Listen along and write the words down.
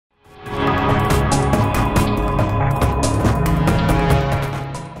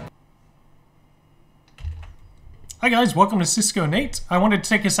Hi guys, welcome to CiscoNate. I wanted to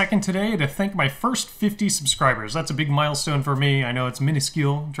take a second today to thank my first 50 subscribers. That's a big milestone for me. I know it's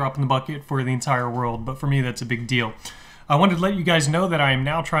minuscule, drop in the bucket for the entire world, but for me that's a big deal. I wanted to let you guys know that I am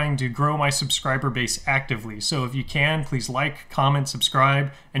now trying to grow my subscriber base actively. So if you can, please like, comment,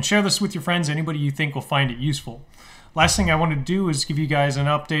 subscribe, and share this with your friends, anybody you think will find it useful. Last thing I want to do is give you guys an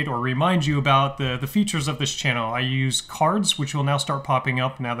update or remind you about the features of this channel. I use cards, which will now start popping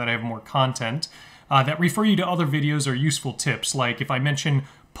up now that I have more content. That refer you to other videos or useful tips. Like if I mention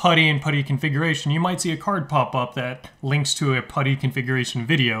Putty and Putty configuration, you might see a card pop up that links to a Putty configuration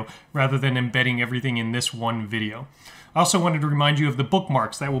video rather than embedding everything in this one video. I also wanted to remind you of the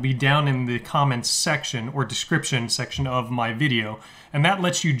bookmarks that will be down in the comments section or description section of my video. And that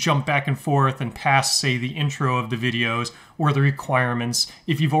lets you jump back and forth and pass, say, the intro of the videos or the requirements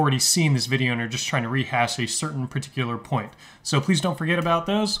if you've already seen this video and are just trying to rehash a certain particular point. So please don't forget about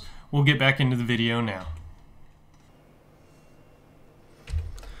those. We'll get back into the video now.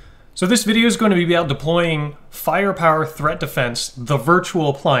 So this video is going to be about deploying Firepower Threat Defense, the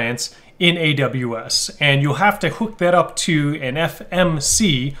virtual appliance, in AWS. And you'll have to hook that up to an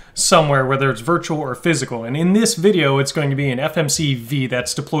FMC somewhere, whether it's virtual or physical. And in this video, it's going to be an FMCV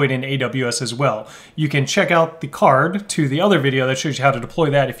that's deployed in AWS as well. You can check out the card to the other video that shows you how to deploy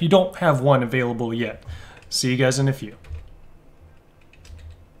that if you don't have one available yet. See you guys in a few.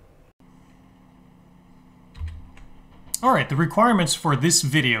 Alright, the requirements for this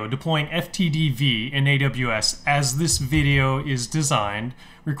video, deploying FTDv in AWS as this video is designed,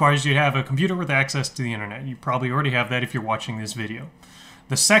 requires you to have a computer with access to the internet. You probably already have that if you're watching this video.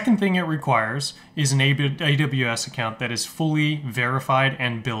 The second thing it requires is an AWS account that is fully verified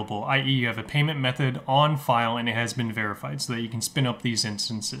and billable, i.e. you have a payment method on file and it has been verified so that you can spin up these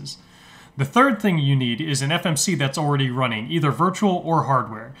instances. The third thing you need is an FMC that's already running, either virtual or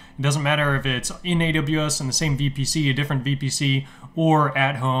hardware. It doesn't matter if it's in AWS and the same VPC, a different VPC, or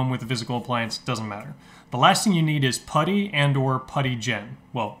at home with a physical appliance, it doesn't matter. The last thing you need is Putty and or Putty Gen.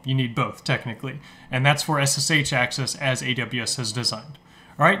 Well, you need both, technically. And that's for SSH access as AWS has designed.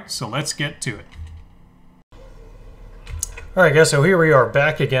 Alright, so let's get to it. Alright guys, so here we are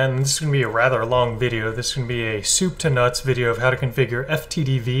back again. This is going to be a rather long video. This is going to be a soup to nuts video of how to configure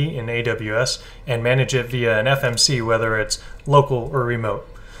FTDv in AWS and manage it via an FMC, whether it's local or remote.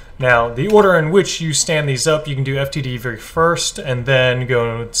 Now, the order in which you stand these up, you can do FTDv first and then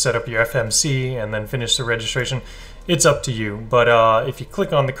go and set up your FMC and then finish the registration. It's up to you, but if you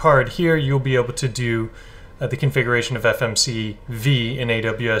click on the card here, you'll be able to do the configuration of FMCV in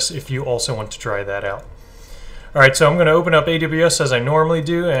AWS if you also want to try that out. Alright, so I'm going to open up AWS as I normally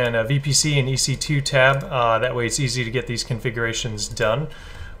do and a VPC and EC2 tab. That way it's easy to get these configurations done.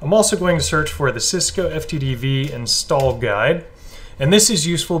 I'm also going to search for the Cisco FTDv install guide. And this is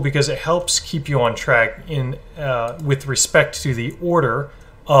useful because it helps keep you on track with respect to the order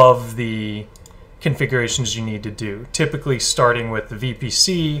of the configurations you need to do. Typically starting with the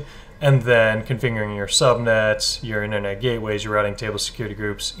VPC and then configuring your subnets, your internet gateways, your routing table, security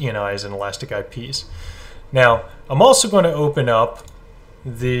groups, ENIs, and elastic IPs. Now, I'm also going to open up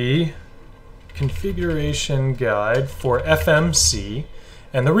the configuration guide for FMC.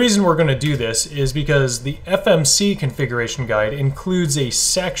 And the reason we're going to do this is because the FMC configuration guide includes a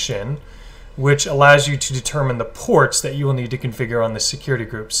section which allows you to determine the ports that you will need to configure on the security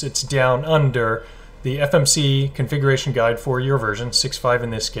groups. It's down under the FMC configuration guide for your version, 6.5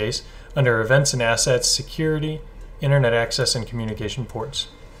 in this case, under Events and Assets, Security, Internet Access, and Communication Ports.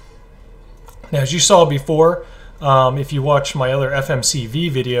 Now, as you saw before, if you watch my other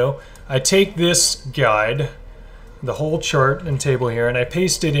FMCV video, I take this guide, the whole chart and table here, and I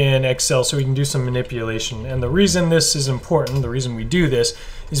paste it in Excel so we can do some manipulation. And the reason this is important, the reason we do this,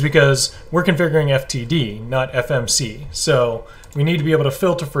 is because we're configuring FTD, not FMC. So we need to be able to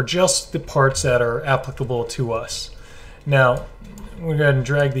filter for just the parts that are applicable to us. Now, we'll go ahead and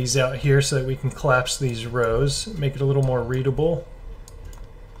drag these out here so that we can collapse these rows, make it a little more readable.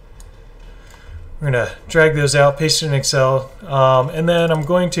 We're going to drag those out, paste it in Excel, and then I'm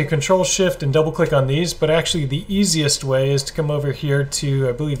going to Control-Shift and double-click on these, but actually the easiest way is to come over here to,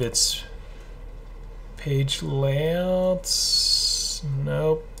 I believe it's Page Layouts,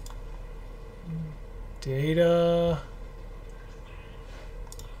 nope, Data,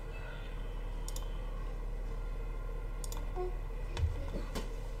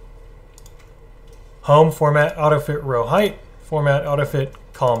 Home, Format, Autofit, Row Height, Format, Autofit,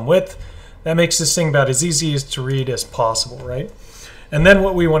 Column Width. That makes this thing about as easy as to read as possible, right? And then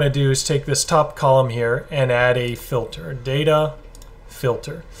what we want to do is take this top column here and add a filter, data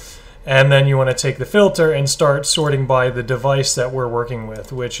filter. And then you want to take the filter and start sorting by the device that we're working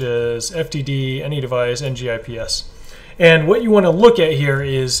with, which is FTD, any device, NGIPS. And what you want to look at here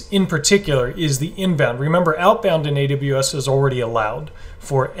is, in particular, is the inbound. Remember, outbound in AWS is already allowed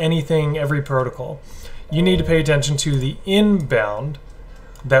for anything, every protocol. You need to pay attention to the inbound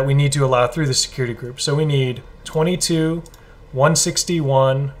that we need to allow through the security group. So we need 22,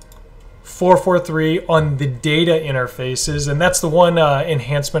 161, 443 on the data interfaces, and that's the one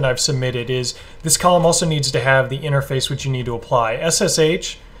enhancement I've submitted. Is this column also needs to have the interface which you need to apply.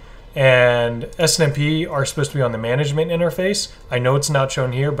 SSH and SNMP are supposed to be on the management interface. I know it's not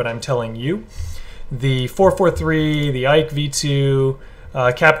shown here, but I'm telling you. The 443, the IKE v2,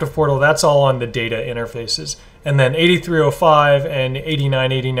 captive portal, that's all on the data interfaces. And then 8305 and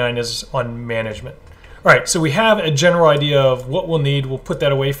 8989 is on management. All right, so we have a general idea of what we'll need. We'll put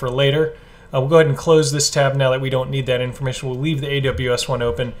that away for later. We'll go ahead and close this tab now that we don't need that information. We'll leave the AWS one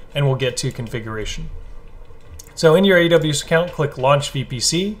open, and we'll get to configuration. So in your AWS account, click Launch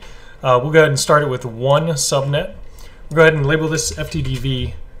VPC. We'll go ahead and start it with one subnet. We'll go ahead and label this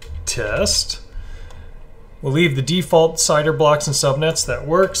FTDv test. We'll leave the default CIDR blocks and subnets. That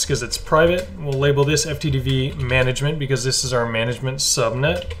works because it's private. We'll label this FTDv management because this is our management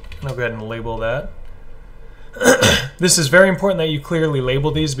subnet. And I'll go ahead and label that. This is very important that you clearly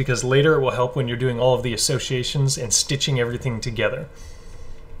label these because later it will help when you're doing all of the associations and stitching everything together.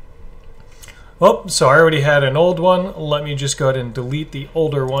 Oh, so I already had an old one. Let me just go ahead and delete the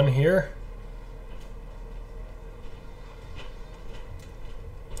older one here.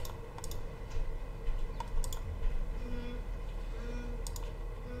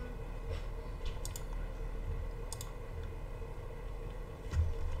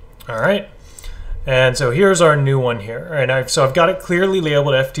 All right. And so here's our new one here. All right, so I've got it clearly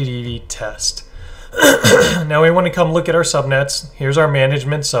labeled FTDv test. Now we want to come look at our subnets. Here's our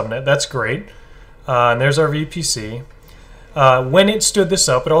management subnet. That's great. And there's our VPC. When it stood this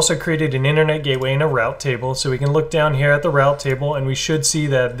up, it also created an internet gateway and a route table. So we can look down here at the route table, and we should see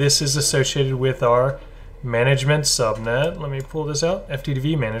that this is associated with our management subnet. Let me pull this out.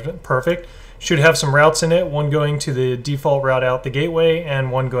 FTDv management. Perfect. Should have some routes in it, one going to the default route out the gateway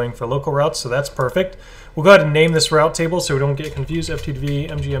and one going for local routes, so that's perfect. We'll go ahead and name this route table so we don't get confused.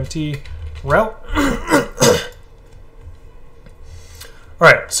 FTDv MGMT route. All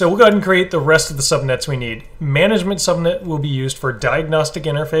right, so we'll go ahead and create the rest of the subnets we need. Management subnet will be used for diagnostic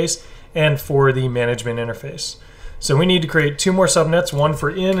interface and for the management interface. So we need to create two more subnets, one for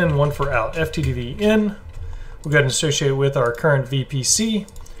in and one for out. FTDv in, we'll go ahead and associate it with our current VPC.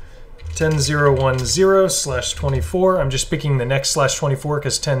 10.0.10/24. I'm just picking the next /24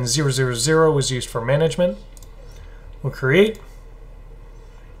 because 10.0.0.0 was used for management. We'll create.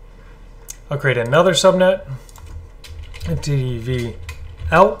 I'll create another subnet. FTDv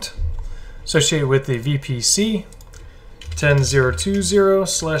out associated with the VPC.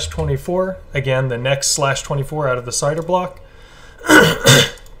 10.0.20/24. Again, the next /24 out of the CIDR block.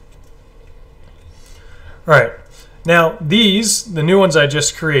 All right. Now these, the new ones I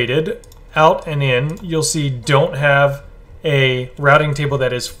just created, out and in, you'll see don't have a routing table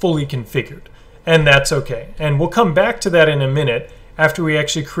that is fully configured. And that's okay. And we'll come back to that in a minute after we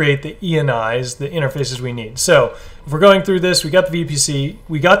actually create the ENIs, the interfaces we need. So if we're going through this, we got the VPC,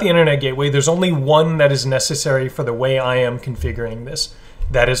 we got the internet gateway. There's only one that is necessary for the way I am configuring this.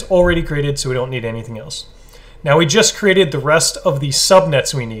 That is already created, so we don't need anything else. Now we just created the rest of the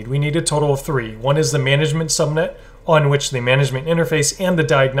subnets we need. We need a total of 3. One is the management subnet, on which the management interface and the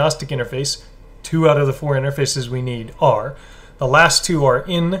diagnostic interface, 2 out of the 4 interfaces we need, are. The last 2 are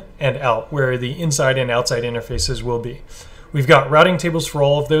in and out, where the inside and outside interfaces will be. We've got routing tables for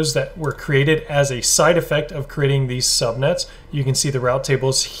all of those that were created as a side effect of creating these subnets. You can see the route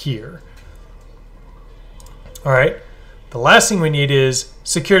tables here. All right. The last thing we need is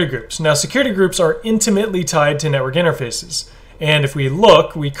security groups. Now, security groups are intimately tied to network interfaces. And if we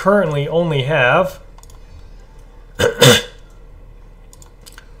look, we currently only have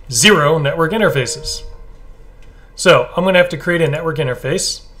 0 network interfaces. So I'm going to have to create a network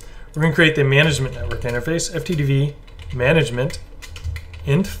interface. We're going to create the management network interface, FTDv management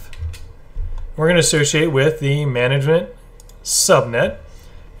inf. We're going to associate with the management subnet.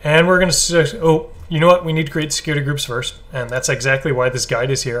 And we're going to, oh, you know what? We need to create security groups first. And that's exactly why this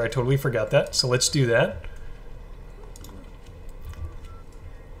guide is here. I totally forgot that. So let's do that.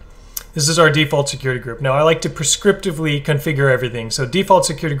 This is our default security group. Now I like to prescriptively configure everything. So default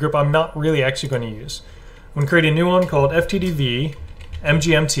security group I'm not really actually going to use. I'm going to create a new one called FTDv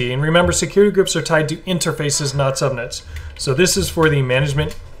MGMT. And remember, security groups are tied to interfaces, not subnets. So this is for the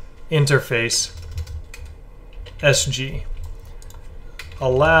management interface SG.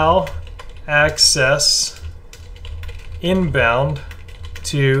 allow access inbound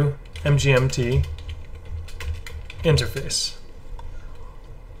to MGMT interface.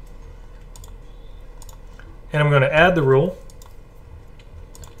 And I'm going to add the rule.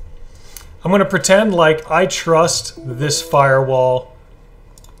 I'm going to pretend like I trust this firewall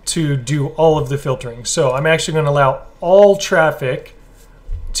to do all of the filtering. So I'm actually going to allow all traffic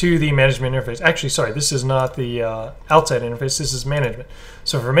to the management interface. Actually, sorry, this is not the outside interface, this is management.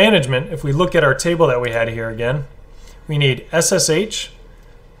 So for management, if we look at our table that we had here again, we need SSH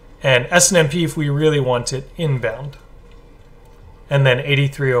and SNMP if we really want it inbound, and then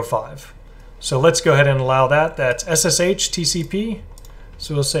 8305. So let's go ahead and allow that. That's SSH TCP.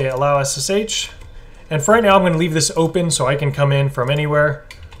 So we'll say allow SSH. And for right now, I'm going to leave this open so I can come in from anywhere.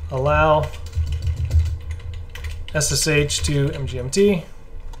 Allow SSH to MGMT.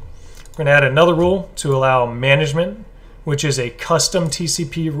 We're going to add another rule to allow management, which is a custom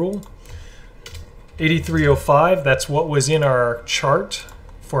TCP rule. 8305, that's what was in our chart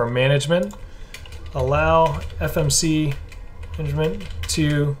for management. Allow FMC management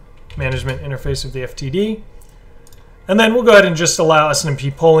to management interface of the FTD. And then we'll go ahead and just allow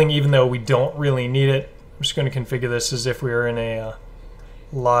SNMP polling, even though we don't really need it. I'm just going to configure this as if we were in a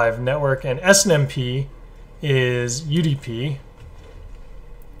live network. And SNMP is UDP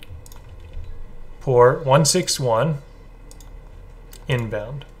port 161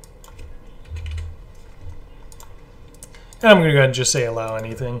 inbound. And I'm going to go ahead and just say allow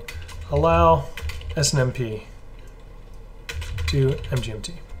anything. Allow SNMP to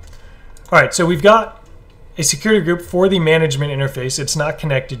MGMT. All right, so we've got a security group for the management interface. It's not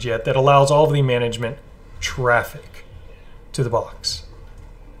connected yet. That allows all of the management traffic to the box.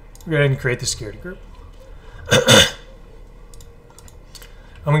 We're going to create the security group.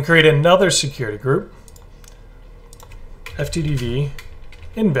 I'm going to create another security group, FTDv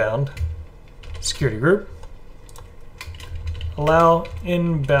inbound security group. Allow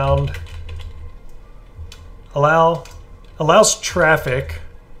inbound, allows traffic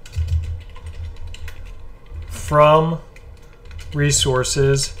from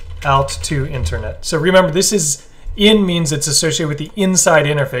resources out to internet. So remember, this is in means it's associated with the inside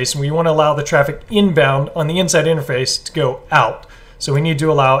interface, and we want to allow the traffic inbound on the inside interface to go out. So we need to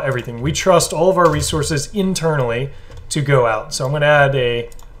allow everything. We trust all of our resources internally to go out. So I'm going to add a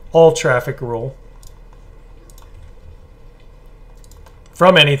all traffic rule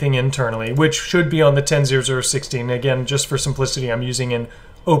from anything internally, which should be on the 10.0.0.16. Again, just for simplicity, I'm using an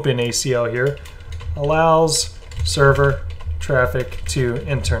open ACL here. Allows server traffic to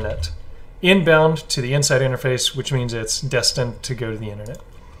internet. Inbound to the inside interface, which means it's destined to go to the internet.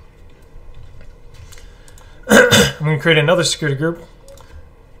 I'm going to create another security group,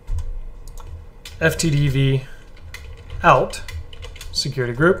 FTDv out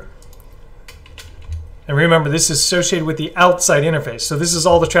security group. And remember, this is associated with the outside interface. So this is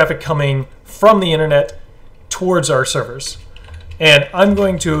all the traffic coming from the internet towards our servers. And I'm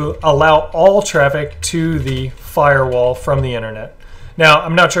going to allow all traffic to the firewall from the internet. Now,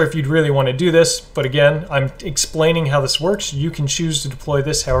 I'm not sure if you'd really want to do this, but again, I'm explaining how this works. You can choose to deploy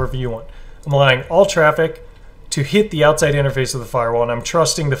this however you want. I'm allowing all traffic to hit the outside interface of the firewall, and I'm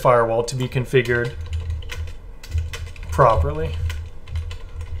trusting the firewall to be configured properly.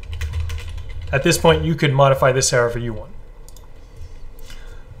 At this point, you could modify this however you want.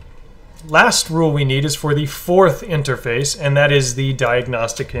 Last rule we need is for the fourth interface, and that is the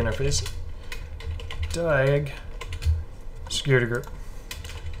diagnostic interface. Diag security group.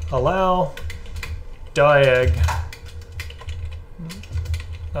 Allow diag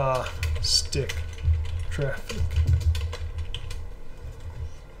stick traffic.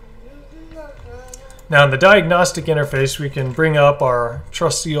 Now in the diagnostic interface, we can bring up our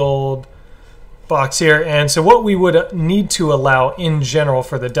trusty old box here. And so what we would need to allow in general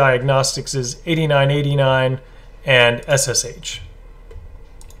for the diagnostics is 8989 and SSH.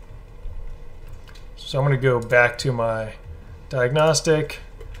 So I'm going to go back to my diagnostic.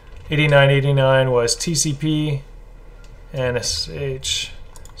 8989 was TCP and SSH.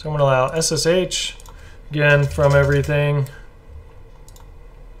 So I'm going to allow SSH again from everything.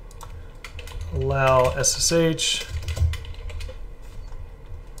 Allow SSH.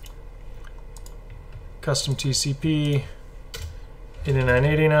 Custom TCP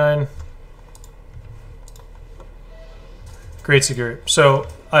 8989. Create security group. So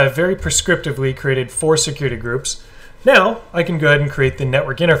I have very prescriptively created 4 security groups. Now I can go ahead and create the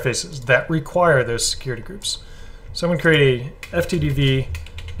network interfaces that require those security groups. So I'm going to create a FTDv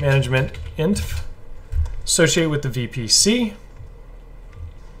management inf associate with the VPC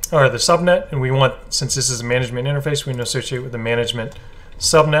or the subnet, and we want, since this is a management interface, we want to associate with the management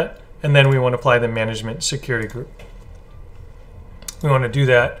subnet, and then we want to apply the management security group. We want to do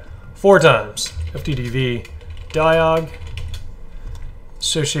that 4 times. FTDv diag,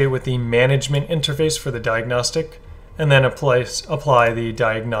 associate with the management interface for the diagnostic, and then apply the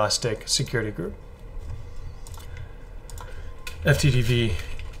diagnostic security group. FTDv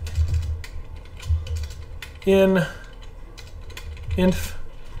inf,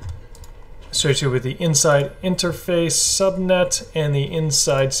 associate with the inside interface subnet and the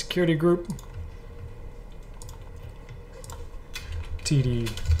inside security group.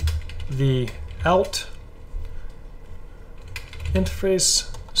 FTDv out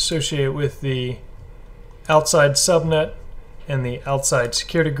interface, associate with the outside subnet and the outside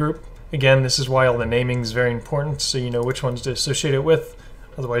security group. Again, this is why all the naming is very important, so you know which ones to associate it with.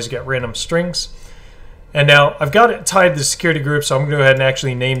 Otherwise, you get random strings. And now I've got it tied to the security group, so I'm going to go ahead and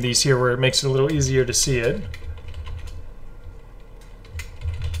actually name these here where it makes it a little easier to see it.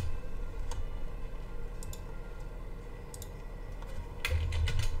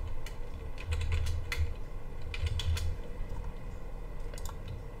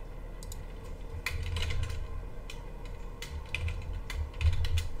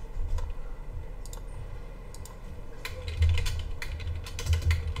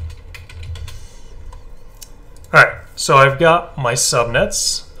 Alright, so I've got my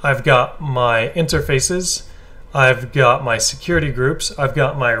subnets, I've got my interfaces, I've got my security groups, I've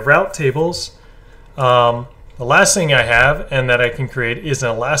got my route tables. The last thing I have, and that I can create, is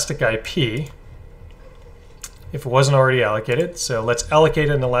an elastic IP, if it wasn't already allocated. So let's allocate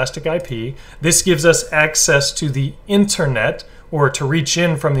an elastic IP. This gives us access to the internet, or to reach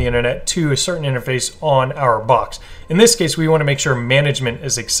in from the internet to a certain interface on our box. In this case, we want to make sure management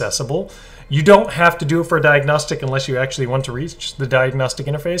is accessible. You don't have to do it for a diagnostic unless you actually want to reach the diagnostic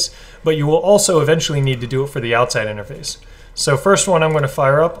interface, but you will also eventually need to do it for the outside interface. So first one I'm going to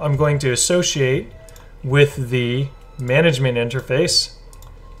fire up, I'm going to associate with the management interface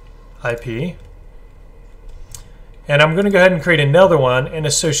IP. And I'm going to go ahead and create another one and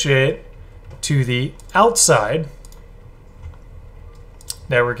associate to the outside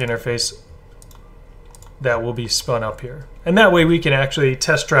network interface that will be spun up here. And that way we can actually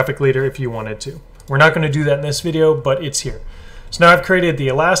test traffic later if you wanted to. We're not going to do that in this video, but it's here. So now I've created the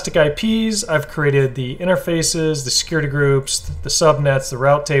elastic IPs, I've created the interfaces, the security groups, the subnets, the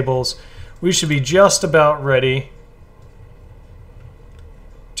route tables. We should be just about ready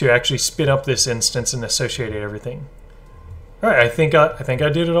to actually spin up this instance and associate everything. All right, I think I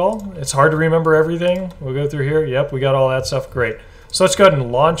did it all. It's hard to remember everything. We'll go through here. Yep, we got all that stuff. Great. So let's go ahead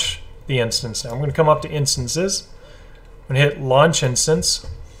and launch the instance now. I'm going to come up to instances. I'm going to hit launch instance.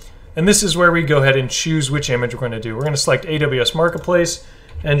 And this is where we go ahead and choose which image we're going to do. We're going to select AWS Marketplace,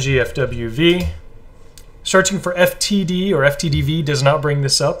 NGFWv. Searching for FTD or FTDv does not bring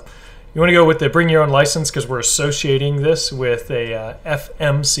this up. You want to go with the bring your own license because we're associating this with a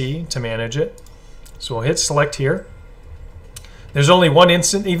FMC to manage it. So we'll hit select here. There's only one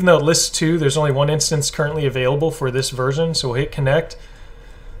instance, even though it lists 2, there's only one instance currently available for this version. So we'll hit connect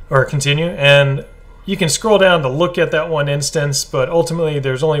or continue. And you can scroll down to look at that one instance, but ultimately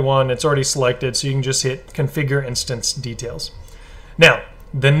there's only one. It's already selected, so you can just hit configure instance details. Now,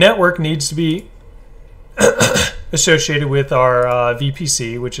 the network needs to be associated with our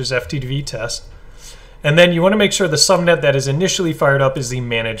VPC, which is FTDv test. And then you want to make sure the subnet that is initially fired up is the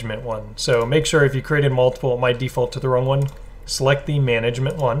management one. So make sure if you created multiple, it might default to the wrong one. Select the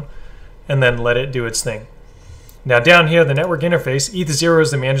management one, and then let it do its thing. Now down here, the network interface, ETH0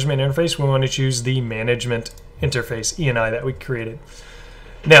 is the management interface. We want to choose the management interface, ENI, that we created.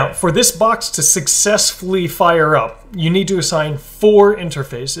 Now, for this box to successfully fire up, you need to assign 4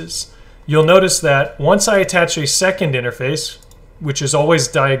 interfaces. You'll notice that once I attach a second interface, which is always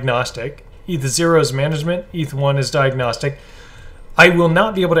diagnostic, ETH0 is management, ETH1 is diagnostic, I will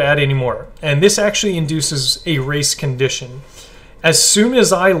not be able to add any more. And this actually induces a race condition. As soon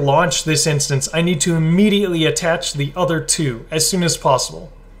as I launch this instance, I need to immediately attach the other 2 as soon as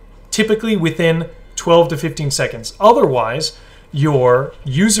possible, typically within 12 to 15 seconds. Otherwise, your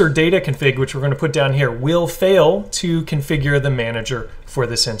user data config, which we're going to put down here, will fail to configure the manager for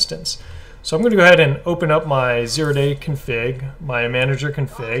this instance. So I'm going to go ahead and open up my 0-day config, my manager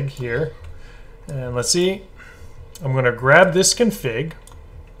config here. And let's see. I'm going to grab this config.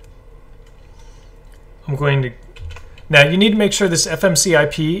 I'm going to... Now you need to make sure this FMC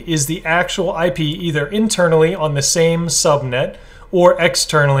IP is the actual IP either internally on the same subnet or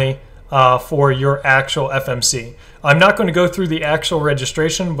externally for your actual FMC. I'm not going to go through the actual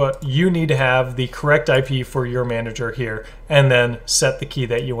registration, but you need to have the correct IP for your manager here and then set the key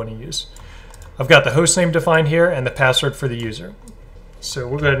that you want to use. I've got the hostname defined here and the password for the user. So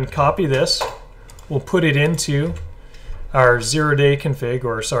we'll go ahead and copy this. We'll put it into our 0-day config,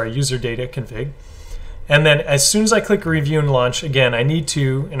 or sorry, user data config. And then as soon as I click review and launch, again, I need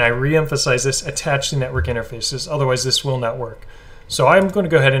to, and I re-emphasize this, attach the network interfaces. Otherwise, this will not work. So I'm going to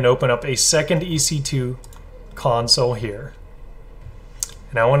go ahead and open up a second EC2 console here.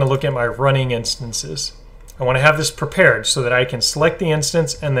 And I want to look at my running instances. I want to have this prepared so that I can select the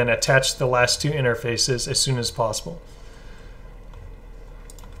instance and then attach the last two interfaces as soon as possible.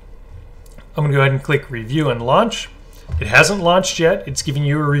 I'm going to go ahead and click review and launch. It hasn't launched yet. It's giving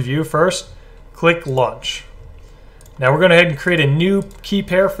you a review first. Click launch. Now we're going to go ahead and create a new key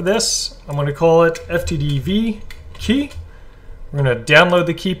pair for this. I'm going to call it FTDv key. We're going to download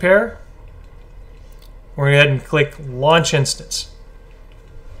the key pair. We're going to go ahead and click launch instance.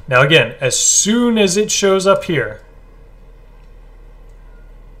 Now again, as soon as it shows up here,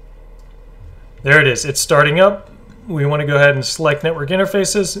 there it is. It's starting up. We want to go ahead and select network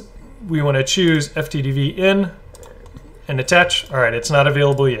interfaces. We want to choose FTDv in and attach. All right, it's not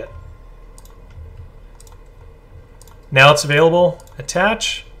available yet. Now it's available.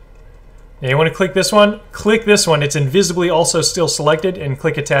 Attach. Now you want to click this one. Click this one. It's invisibly also still selected, and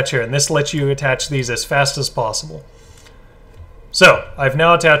click attach here. And this lets you attach these as fast as possible. So I've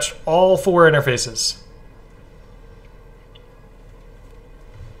now attached all 4 interfaces.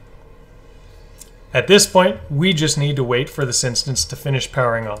 At this point, we just need to wait for this instance to finish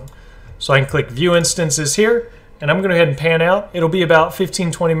powering on. So I can click View Instances here, and I'm going to go ahead and pan out. It'll be about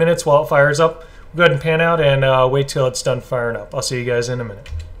 15-20 minutes while it fires up. We'll go ahead and pan out and wait till it's done firing up. I'll see you guys in a minute.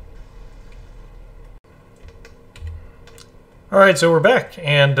 All right, so we're back,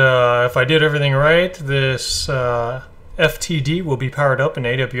 and if I did everything right, this FTD will be powered up in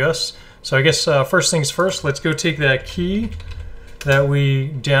AWS. So I guess first things first, let's go take that key that we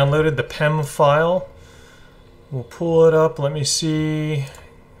downloaded, the PEM file. We'll pull it up. Let me see.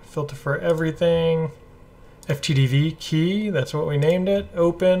 Filter for everything. FTDv key, that's what we named it.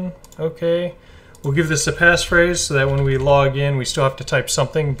 Open. Okay. We'll give this a passphrase so that when we log in, we still have to type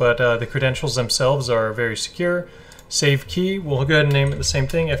something, but the credentials themselves are very secure. Save key. We'll go ahead and name it the same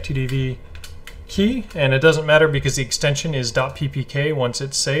thing, FTDv key, and it doesn't matter because the extension is .ppk once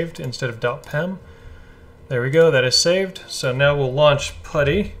it's saved instead of .pem. There we go, that is saved. So now we'll launch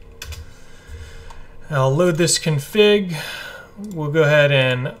Putty. I'll load this config. We'll go ahead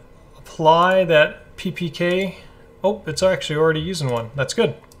and apply that ppk. Oh, it's actually already using one. That's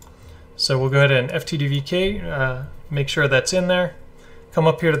good. So we'll go ahead and FTDvk, make sure that's in there. Come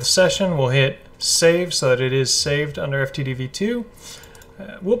up here to the session. We'll hit save so that it is saved under FTDv2.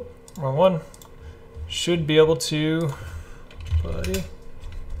 Whoop, wrong one. Should be able to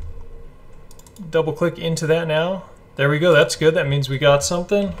double click into that now. There we go, that's good. That means we got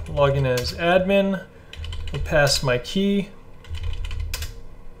something. Log in as admin. We'll pass my key.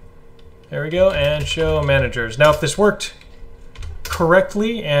 There we go, and show managers. Now if this worked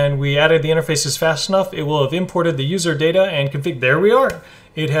correctly and we added the interfaces fast enough, it will have imported the user data and config. There we are.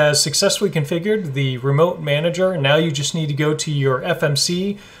 It has successfully configured the remote manager. Now you just need to go to your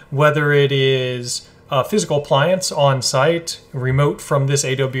FMC, whether it is a physical appliance on site, remote from this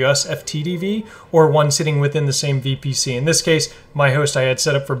AWS FTDv, or one sitting within the same VPC. In this case, my host I had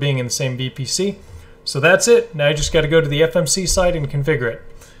set up for being in the same VPC. So that's it. Now I just got to go to the FMC site and configure it.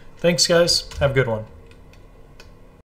 Thanks guys. Have a good one.